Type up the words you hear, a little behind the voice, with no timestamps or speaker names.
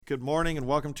Good morning and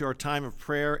welcome to our time of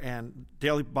prayer and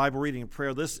daily Bible reading and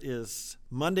prayer. This is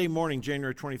Monday morning,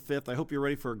 January 25th. I hope you're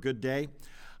ready for a good day.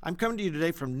 I'm coming to you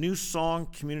today from New Song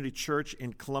Community Church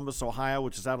in Columbus, Ohio,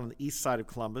 which is out on the east side of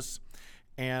Columbus.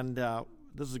 And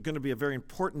this is going to be a very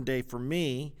important day for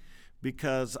me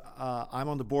because I'm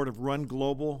on the board of Run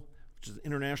Global, which is an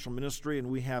international ministry, and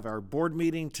we have our board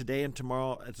meeting today and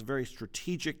tomorrow. It's a very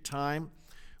strategic time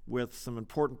with some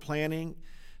important planning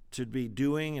to be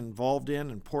doing, involved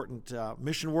in, important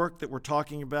mission work that we're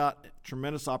talking about,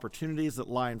 tremendous opportunities that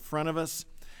lie in front of us,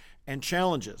 and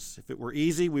challenges. If it were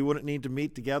easy, we wouldn't need to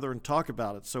meet together and talk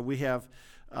about it. So we have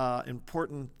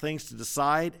important things to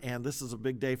decide, and this is a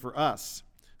big day for us.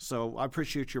 So I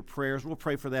appreciate your prayers. We'll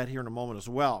pray for that here in a moment as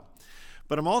well.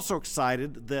 But I'm also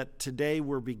excited that today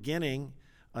we're beginning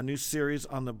a new series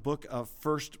on the book of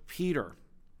 1 Peter.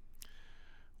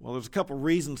 Well, there's a couple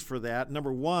reasons for that.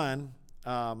 Number one,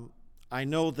 I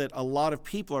know that a lot of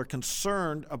people are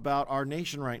concerned about our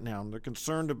nation right now. They're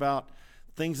concerned about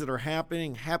things that are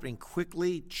happening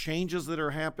quickly, changes that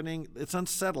are happening. It's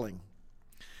unsettling.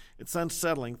 It's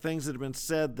unsettling. Things that have been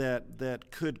said that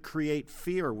could create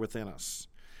fear within us.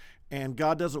 And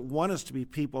God doesn't want us to be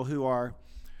people who are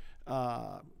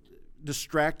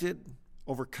distracted,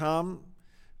 overcome,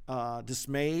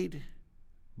 dismayed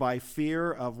by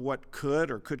fear of what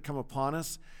could come upon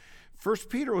us. 1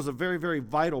 Peter was a very, very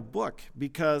vital book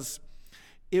because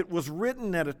it was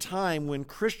written at a time when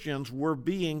Christians were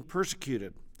being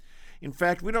persecuted. In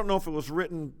fact, we don't know if it was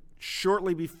written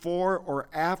shortly before or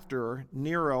after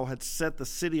Nero had set the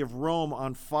city of Rome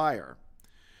on fire.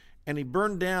 And he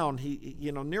burned down,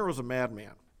 Nero's a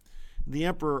madman. The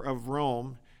emperor of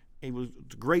Rome, he was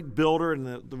a great builder, and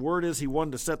the word is he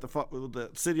wanted to set the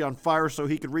city on fire so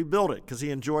he could rebuild it because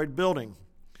he enjoyed building.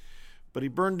 But he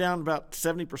burned down about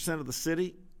 70% of the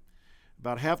city.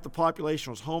 About half the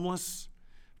population was homeless.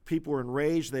 People were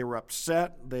enraged. They were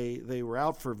upset. They were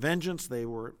out for vengeance. They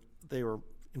were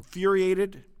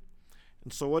infuriated.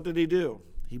 And so what did he do?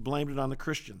 He blamed it on the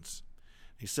Christians.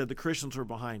 He said the Christians were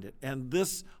behind it. And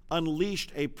this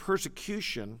unleashed a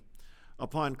persecution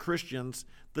upon Christians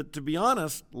that, to be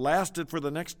honest, lasted for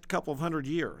the next couple of hundred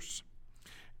years.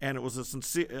 And it was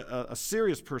a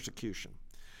serious persecution.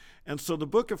 And so the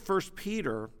book of 1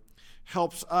 Peter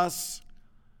helps us.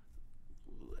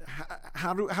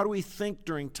 How do we think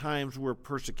during times we're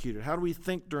persecuted? How do we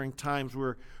think during times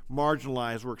we're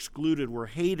marginalized, we're excluded, we're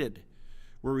hated,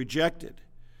 we're rejected?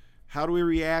 How do we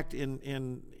react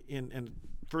in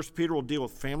 1 Peter will deal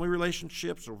with family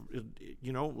relationships, or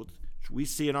we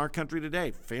see in our country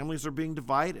today, families are being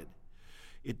divided.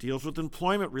 It deals with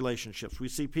employment relationships. We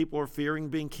see people are fearing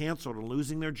being canceled and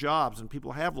losing their jobs, and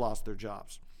people have lost their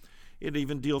jobs. It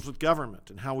even deals with government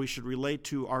and how we should relate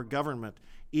to our government,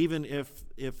 even if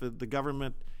the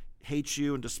government hates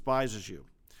you and despises you.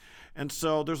 And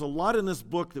so there's a lot in this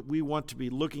book that we want to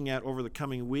be looking at over the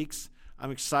coming weeks.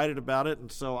 I'm excited about it,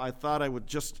 and so I thought I would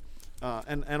just,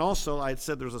 and also I had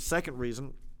said there's a second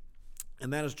reason,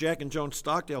 and that is Jack and Joan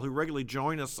Stockdale, who regularly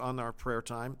join us on our prayer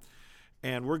time,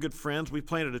 and we're good friends. We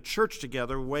planted a church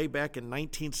together way back in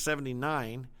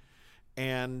 1979,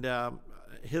 and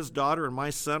his daughter and my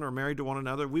son are married to one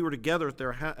another. We were together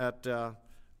at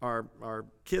our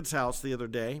kids' house the other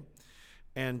day,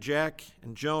 and Jack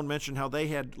and Joan mentioned how they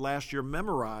had last year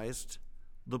memorized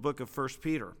the book of 1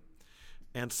 Peter.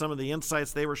 And some of the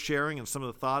insights they were sharing and some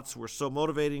of the thoughts were so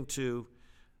motivating to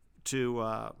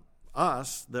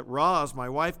us that Roz, my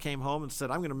wife, came home and said,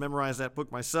 I'm going to memorize that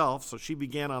book myself. So she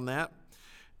began on that.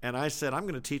 And I said, I'm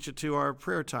going to teach it to our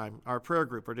prayer time, our prayer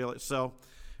group. So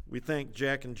we thank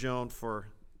Jack and Joan for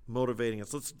motivating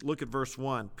us. Let's look at verse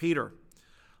 1. Peter,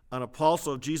 an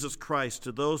apostle of Jesus Christ,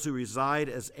 to those who reside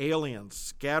as aliens,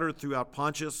 scattered throughout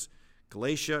Pontus,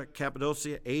 Galatia,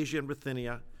 Cappadocia, Asia, and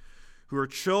Bithynia, who are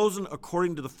chosen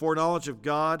according to the foreknowledge of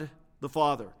God the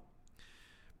Father,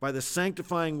 by the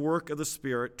sanctifying work of the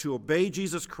Spirit, to obey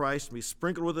Jesus Christ and be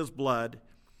sprinkled with his blood.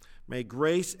 May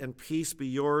grace and peace be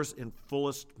yours in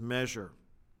fullest measure.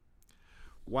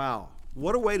 Wow,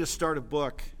 what a way to start a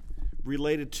book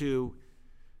related to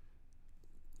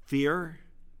fear,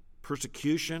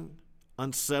 persecution,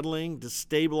 unsettling,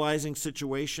 destabilizing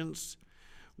situations.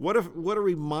 What a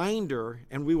reminder,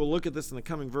 and we will look at this in the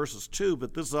coming verses too,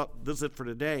 but this is it for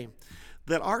today,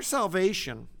 that our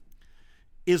salvation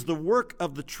is the work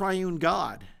of the triune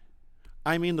God.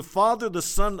 I mean, the Father, the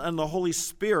Son, and the Holy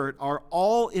Spirit are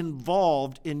all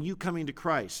involved in you coming to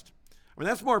Christ. I mean,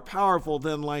 that's more powerful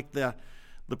than like the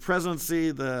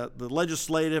presidency, the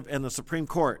legislative, and the Supreme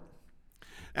Court.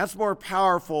 That's more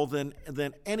powerful than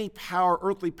any power,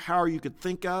 earthly power you could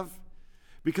think of,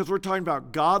 Because we're talking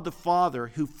about God the Father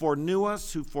who foreknew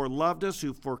us, who foreloved us,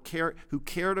 who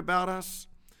cared about us,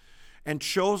 and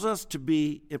chose us to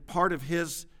be a part of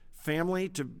his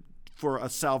family for a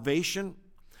salvation.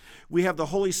 We have the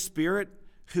Holy Spirit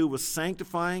who was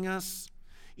sanctifying us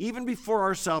even before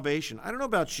our salvation. I don't know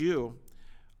about you.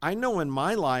 I know in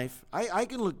my life, I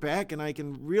can look back and I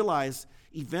can realize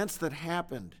events that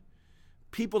happened,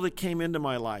 people that came into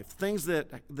my life, things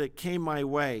that came my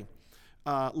way,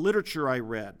 literature I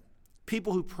read,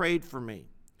 people who prayed for me,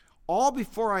 all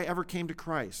before I ever came to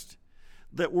Christ,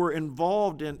 that were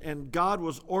involved in, and God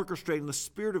was orchestrating. The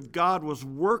Spirit of God was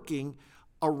working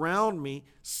around me,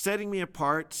 setting me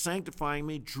apart, sanctifying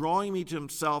me, drawing me to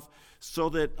himself, so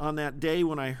that on that day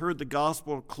when I heard the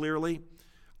gospel clearly,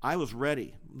 I was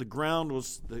ready. The ground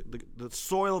was, the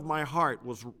soil of my heart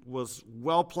was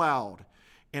well plowed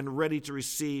and ready to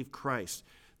receive Christ.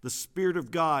 The Spirit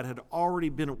of God had already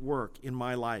been at work in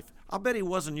my life. I'll bet he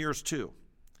was in yours too.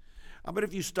 I bet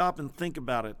if you stop and think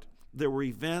about it, there were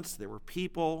events, there were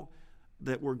people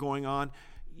that were going on.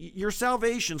 Your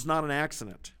salvation's not an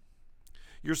accident.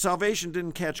 Your salvation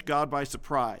didn't catch God by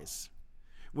surprise.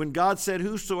 When God said,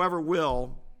 whosoever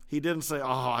will, he didn't say,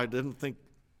 I didn't think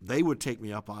they would take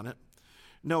me up on it.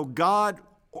 No, God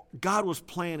was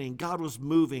planning, God was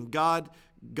moving, God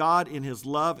in his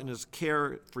love and his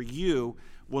care for you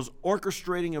was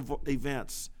orchestrating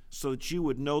events so that you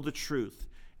would know the truth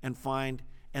and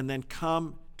then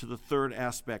come to the third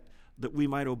aspect, that we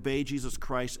might obey Jesus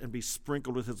Christ and be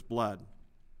sprinkled with his blood.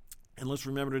 And let's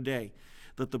remember today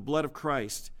that the blood of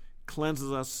Christ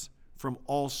cleanses us from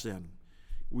all sin.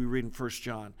 We read in 1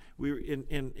 John.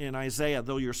 In Isaiah,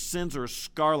 though your sins are as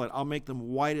scarlet, I'll make them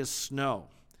white as snow.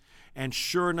 And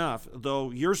sure enough,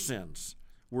 though your sins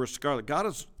were as scarlet, God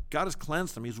has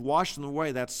cleansed them. He's washed them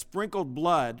away. That sprinkled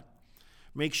blood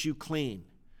makes you clean.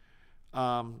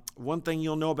 One thing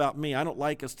you'll know about me, I don't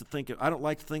like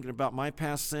thinking about my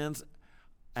past sins,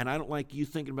 and I don't like you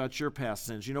thinking about your past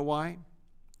sins. You know why?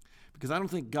 Because I don't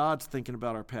think God's thinking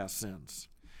about our past sins.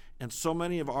 And so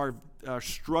many of our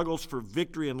struggles for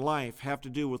victory in life have to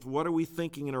do with what are we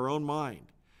thinking in our own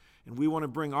mind. And we want to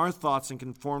bring our thoughts in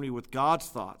conformity with God's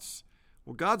thoughts.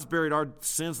 Well, God's buried our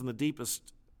sins in the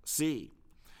deepest sea.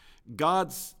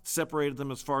 God's separated them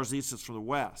as far as the east is from the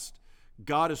west.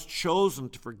 God has chosen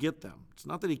to forget them. It's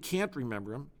not that he can't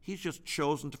remember them. He's just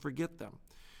chosen to forget them.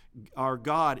 Our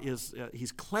God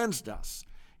he's cleansed us,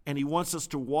 and he wants us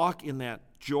to walk in that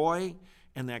joy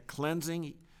and that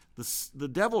cleansing. The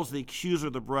devil is the accuser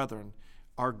of the brethren.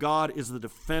 Our God is the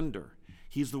defender.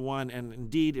 He's the one, and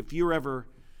indeed, if you're ever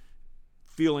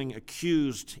feeling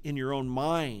accused in your own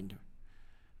mind,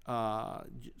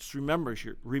 just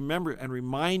remember and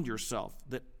remind yourself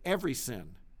that every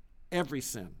sin,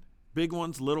 big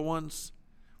ones, little ones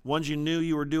you knew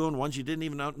you were doing, ones you didn't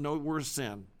even know were a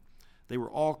sin, they were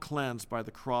all cleansed by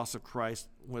the cross of Christ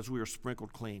as we were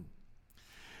sprinkled clean.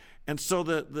 And so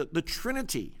the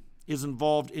Trinity is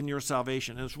involved in your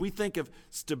salvation. As we think of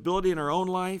stability in our own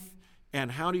life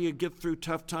and how do you get through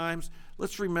tough times,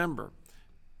 let's remember,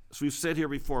 as we've said here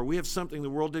before, we have something the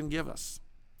world didn't give us.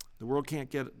 The world can't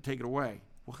take it away.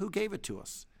 Well, who gave it to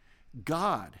us?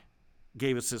 God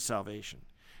gave us his salvation.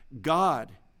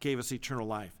 God gave us eternal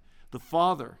life. The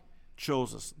Father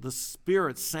chose us. The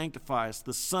Spirit sanctifies.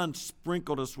 The Son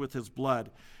sprinkled us with his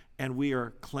blood, and we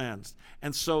are cleansed.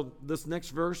 And so this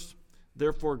next verse,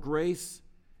 therefore grace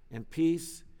and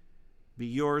peace be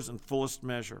yours in fullest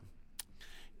measure.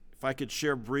 If I could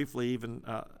share briefly even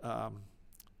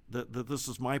that this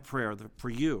is my prayer for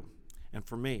you and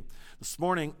for me. This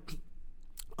morning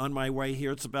on my way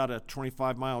here, it's about a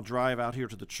 25-mile drive out here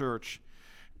to the church,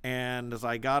 and as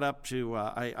I got up to,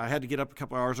 I had to get up a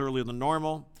couple hours earlier than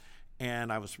normal,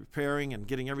 and I was preparing and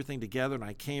getting everything together, and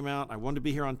I came out. I wanted to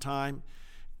be here on time.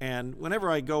 And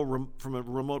whenever I go from a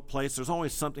remote place, there's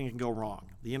always something that can go wrong.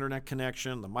 The internet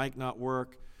connection, the mic not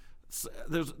work.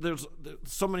 There's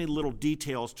so many little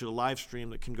details to a live stream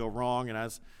that can go wrong. And I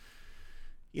was,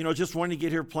 just wanting to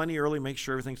get here plenty early, make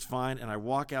sure everything's fine. And I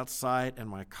walk outside, and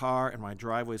my car and my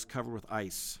driveway is covered with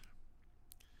ice.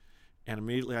 And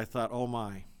immediately I thought, oh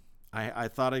my. I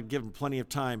thought I'd give them plenty of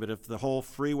time, but if the whole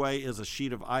freeway is a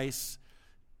sheet of ice,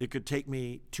 it could take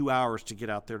me 2 hours to get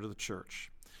out there to the church.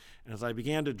 And as I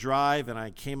began to drive and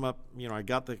I came up, I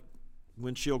got the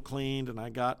windshield cleaned and I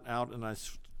got out and I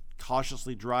was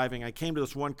cautiously driving. I came to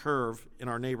this one curve in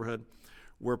our neighborhood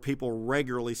where people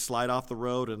regularly slide off the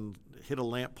road and hit a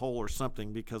lamp pole or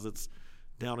something because it's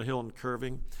down a hill and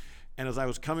curving. And as I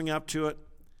was coming up to it,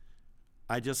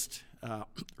 I just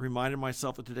reminded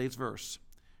myself of today's verse.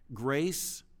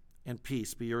 Grace and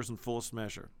peace be yours in fullest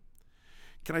measure.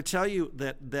 Can I tell you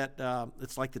that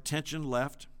it's like the tension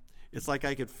left? It's like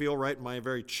I could feel right in my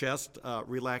very chest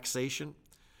relaxation.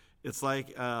 It's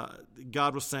like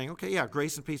God was saying, okay, yeah,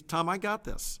 grace and peace. Tom, I got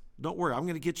this. Don't worry. I'm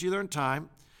going to get you there in time.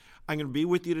 I'm going to be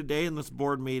with you today in this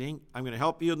board meeting. I'm going to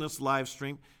help you in this live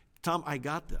stream. Tom, I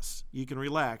got this. You can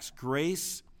relax.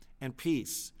 Grace and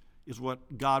peace is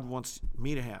what God wants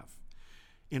me to have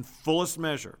in fullest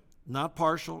measure, not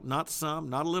partial, not some,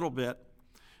 not a little bit,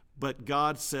 but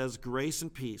God says grace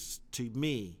and peace to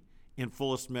me in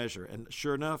fullest measure. And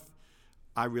sure enough,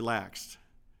 I relaxed.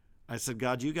 I said,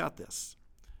 God, you got this.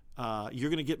 You're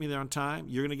going to get me there on time.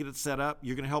 You're going to get it set up.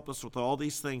 You're going to help us with all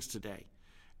these things today.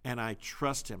 And I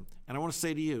trust him. And I want to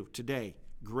say to you today,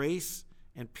 grace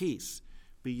and peace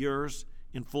be yours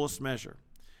in fullest measure.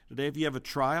 Today, if you have a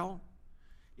trial,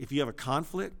 if you have a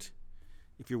conflict,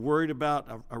 if you're worried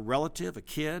about a relative, a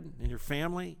kid in your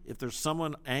family, if there's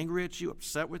someone angry at you,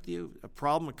 upset with you, a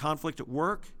problem, a conflict at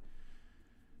work,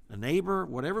 a neighbor,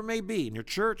 whatever it may be in your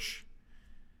church,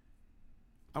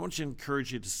 I want to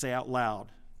encourage you to say out loud,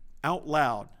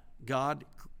 God,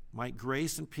 might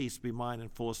grace and peace be mine in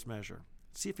fullest measure.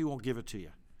 See if he won't give it to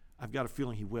you. I've got a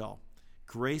feeling he will.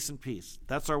 Grace and peace.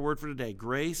 That's our word for today.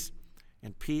 Grace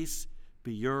and peace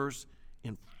be yours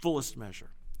in fullest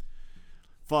measure.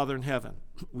 Father in heaven,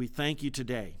 we thank you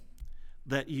today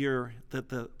that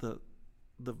the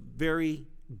very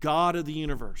God of the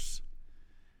universe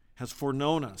has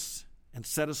foreknown us and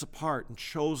set us apart and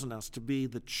chosen us to be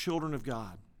the children of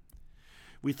God.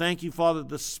 We thank you, Father,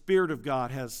 the Spirit of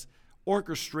God has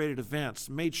orchestrated events,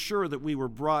 made sure that we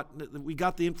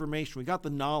got the information, we got the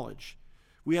knowledge,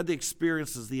 we had the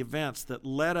experiences, the events that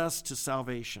led us to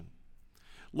salvation.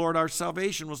 Lord, our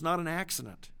salvation was not an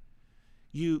accident.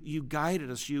 You guided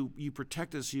us, you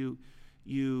protected us,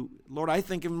 Lord, I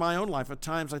think in my own life at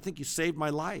times, I think you saved my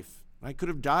life. I could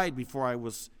have died before I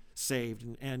was saved,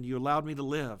 and you allowed me to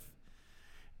live.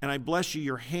 And I bless you,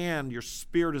 your hand, your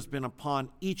Spirit has been upon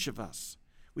each of us.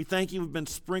 We thank you, we've been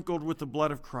sprinkled with the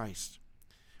blood of Christ.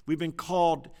 We've been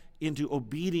called into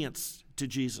obedience to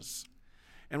Jesus.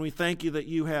 And we thank you that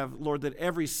you have, Lord, that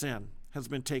every sin has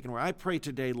been taken away. I pray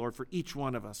today, Lord, for each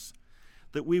one of us,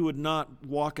 that we would not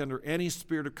walk under any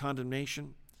spirit of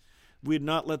condemnation. We'd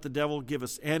not let the devil give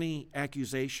us any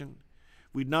accusation.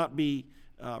 We'd not be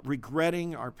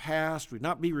regretting our past. We'd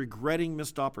not be regretting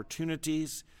missed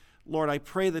opportunities. Lord, I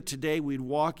pray that today we'd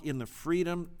walk in the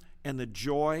freedom and the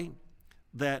joy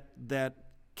that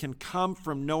can come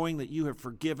from knowing that you have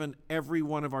forgiven every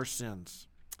one of our sins,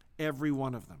 every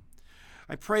one of them.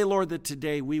 I pray, Lord, that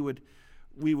today we would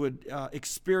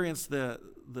experience the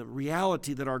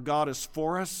reality that our God is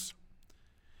for us,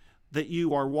 that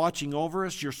you are watching over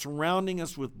us, you're surrounding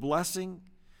us with blessing,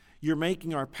 you're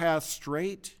making our path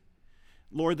straight.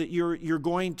 Lord, that you're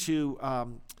going to,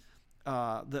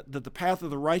 that the path of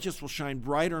the righteous will shine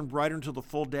brighter and brighter until the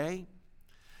full day.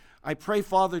 I pray,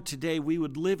 Father, today we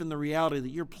would live in the reality that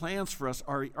your plans for us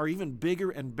are even bigger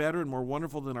and better and more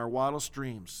wonderful than our wildest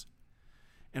dreams.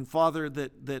 And Father,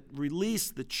 that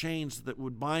release the chains that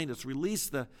would bind us, release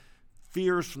the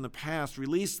fears from the past,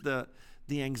 release the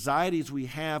anxieties we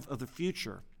have of the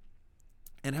future,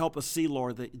 and help us see,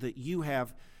 Lord, that you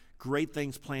have great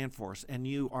things planned for us and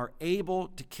you are able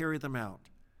to carry them out.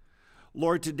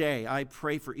 Lord, today I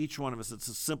pray for each one of us. It's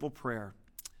a simple prayer.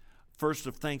 First,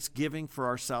 of thanksgiving for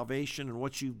our salvation and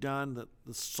what you've done,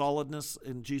 the solidness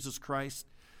in Jesus Christ,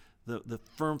 the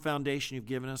firm foundation you've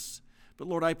given us. But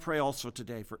Lord, I pray also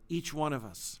today for each one of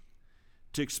us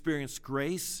to experience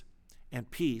grace and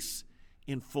peace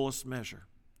in fullest measure.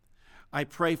 I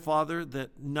pray, Father,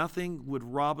 that nothing would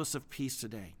rob us of peace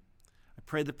today. I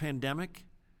pray the pandemic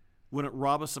wouldn't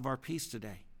rob us of our peace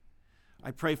today.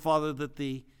 I pray, Father, that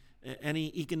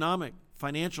any economic,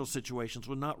 financial situations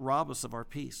would not rob us of our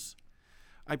peace.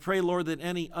 I pray, Lord, that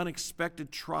any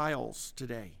unexpected trials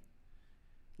today,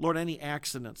 Lord, any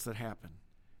accidents that happen,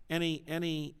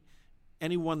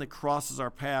 anyone that crosses our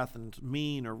path and is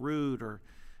mean or rude or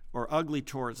ugly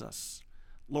towards us,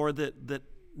 Lord, that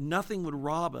nothing would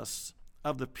rob us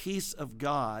of the peace of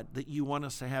God that you want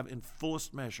us to have in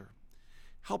fullest measure.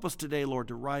 Help us today, Lord,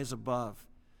 to rise above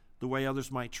the way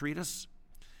others might treat us.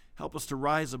 Help us to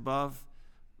rise above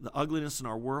the ugliness in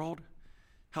our world.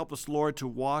 Help us, Lord, to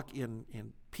walk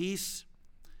in peace,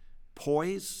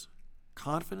 poise,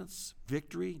 confidence,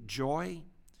 victory, joy,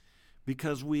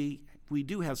 because we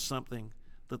do have something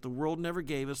that the world never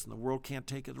gave us and the world can't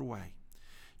take it away.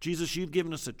 Jesus, you've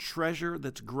given us a treasure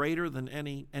that's greater than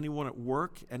anyone at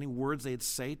work, any words they'd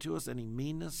say to us, any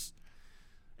meanness,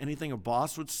 anything a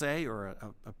boss would say or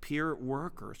a peer at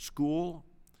work or at school.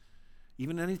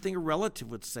 even anything a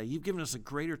relative would say. You've given us a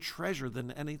greater treasure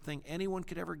than anything anyone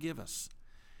could ever give us.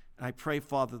 And I pray,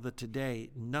 Father, that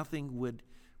today nothing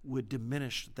would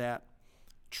diminish that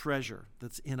treasure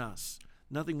that's in us.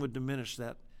 Nothing would diminish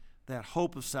that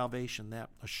hope of salvation, that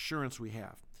assurance we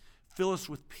have. Fill us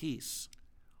with peace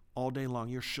all day long,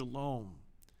 your shalom.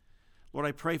 Lord,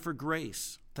 I pray for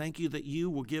grace. Thank you that you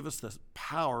will give us the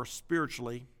power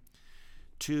spiritually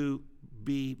to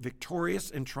be victorious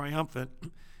and triumphant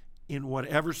in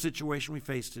whatever situation we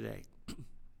face today.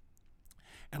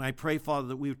 And I pray, Father,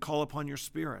 that we would call upon your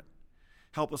Spirit.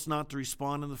 Help us not to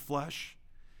respond in the flesh.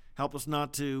 Help us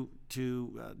not to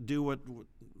do what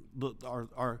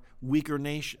our weaker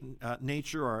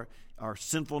nature, our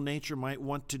sinful nature might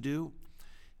want to do.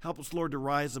 Help us, Lord, to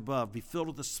rise above, be filled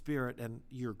with the Spirit and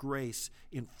your grace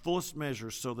in fullest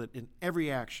measure, so that in every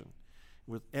action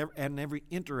and every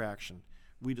interaction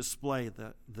we display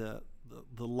the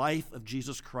life of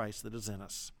Jesus Christ that is in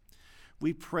us.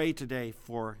 We pray today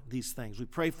for these things. We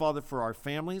pray, Father, for our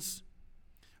families,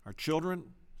 our children,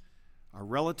 our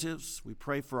relatives. We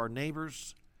pray for our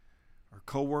neighbors, our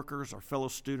co-workers, our fellow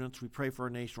students. We pray for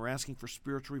our nation. We're asking for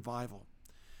spiritual revival,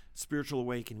 spiritual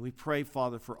awakening. We pray,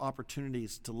 Father, for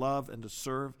opportunities to love and to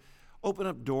serve. Open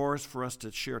up doors for us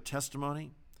to share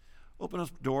testimony. Open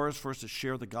up doors for us to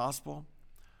share the gospel.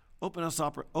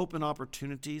 Open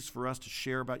opportunities for us to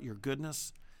share about your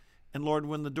goodness. And Lord,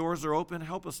 when the doors are open,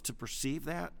 help us to perceive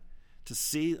that, to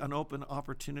see an open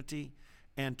opportunity,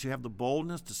 and to have the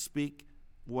boldness to speak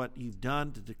what you've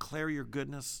done, to declare your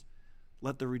goodness.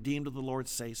 Let the redeemed of the Lord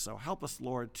say so. Help us,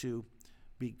 Lord, to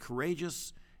be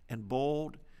courageous and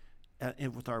bold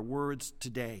and with our words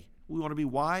today. We want to be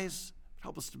wise.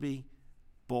 Help us to be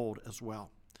bold as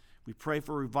well. We pray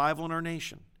for revival in our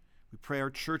nation. We pray our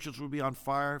churches will be on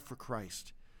fire for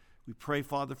Christ. We pray,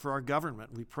 Father, for our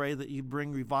government. We pray that you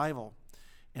bring revival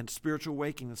and spiritual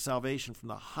awakening and salvation from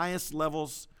the highest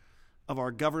levels of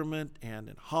our government and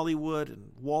in Hollywood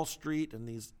and Wall Street and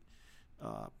these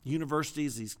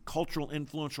universities, these cultural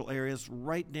influential areas,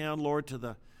 right down, Lord, to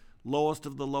the lowest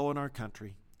of the low in our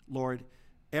country. Lord,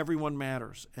 everyone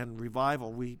matters, and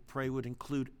revival, we pray, would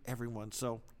include everyone.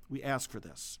 So we ask for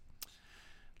this.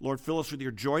 Lord, fill us with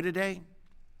your joy today.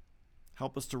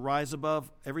 Help us to rise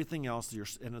above everything else,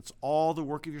 and it's all the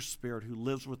work of your Spirit who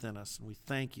lives within us, and we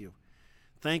thank you.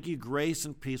 Thank you, grace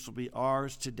and peace will be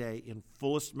ours today in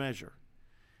fullest measure.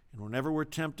 And whenever we're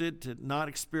tempted to not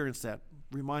experience that,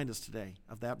 remind us today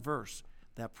of that verse,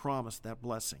 that promise, that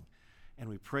blessing. And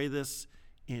we pray this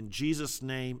in Jesus'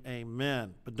 name,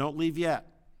 amen. But don't leave yet,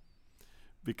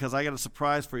 because I got a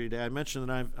surprise for you today. I mentioned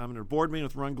that I'm in a board meeting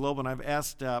with Run Global, and I've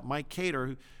asked Mike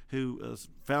Cater, who is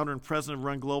founder and president of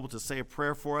Run Global, to say a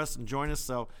prayer for us and join us.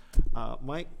 So,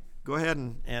 Mike, go ahead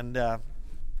and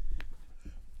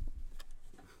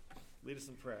lead us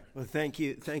in prayer. Well, thank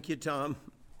you, Tom,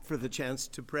 for the chance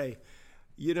to pray.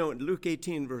 You know, in Luke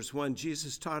 18, verse 1,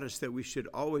 Jesus taught us that we should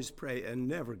always pray and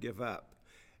never give up.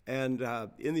 And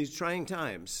in these trying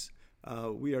times,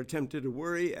 we are tempted to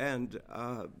worry and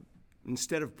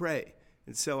instead of pray.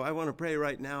 And so I want to pray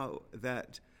right now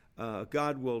that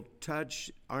God will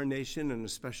touch our nation in a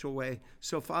special way.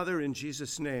 So, Father, in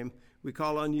Jesus' name, we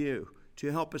call on you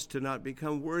to help us to not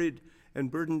become worried and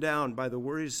burdened down by the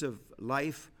worries of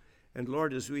life. And,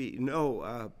 Lord, as we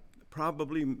know,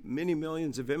 probably many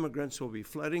millions of immigrants will be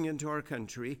flooding into our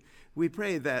country. We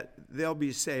pray that they'll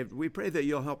be saved. We pray that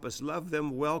you'll help us love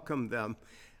them, welcome them,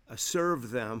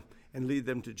 serve them, and lead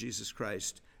them to Jesus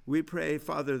Christ. We pray,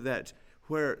 Father, that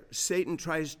where Satan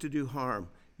tries to do harm,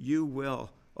 you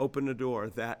will open a door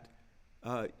that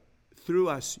through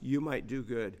us you might do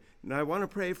good. And I want to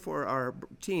pray for our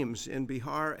teams in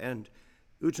Bihar and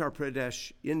Uttar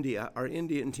Pradesh, India, our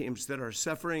Indian teams that are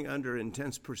suffering under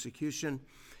intense persecution.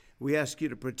 We ask you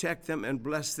to protect them and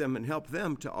bless them and help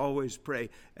them to always pray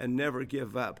and never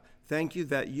give up. Thank you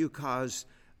that you cause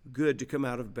good to come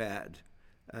out of bad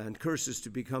and curses to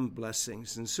become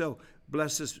blessings. And so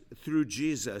bless us through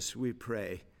Jesus, we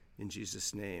pray. In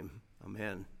Jesus' name,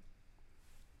 amen.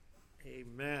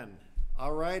 Amen.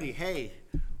 All righty. Hey,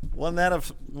 wasn't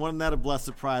that a blessed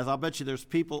surprise? I'll bet you there's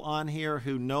people on here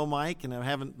who know Mike and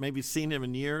haven't maybe seen him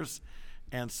in years.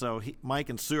 And so Mike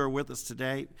and Sue are with us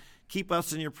today. Keep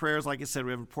us in your prayers. Like I said,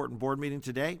 we have an important board meeting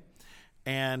today.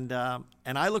 And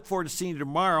I look forward to seeing you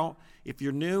tomorrow. If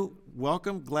you're new,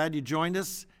 welcome. Glad you joined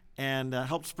us. And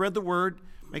help spread the word.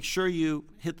 Make sure you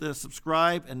hit the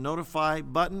subscribe and notify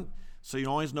button so you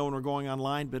always know when we're going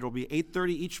online. But it'll be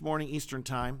 8:30 each morning Eastern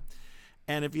Time.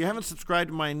 And if you haven't subscribed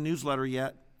to my newsletter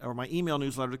yet, or my email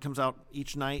newsletter that comes out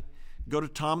each night, go to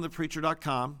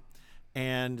tomthepreacher.com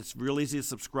and it's real easy to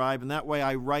subscribe. And that way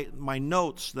I write my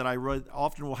notes that I write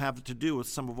often will have to do with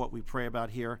some of what we pray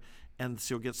about here, and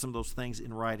so you'll get some of those things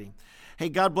in writing. Hey,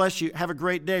 God bless you. Have a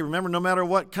great day. Remember, no matter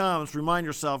what comes, remind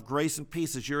yourself grace and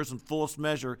peace is yours in fullest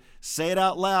measure. Say it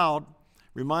out loud.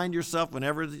 Remind yourself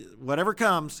whatever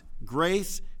comes,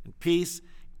 grace and peace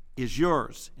is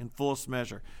yours in fullest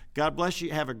measure. God bless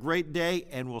you. Have a great day,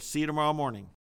 and we'll see you tomorrow morning.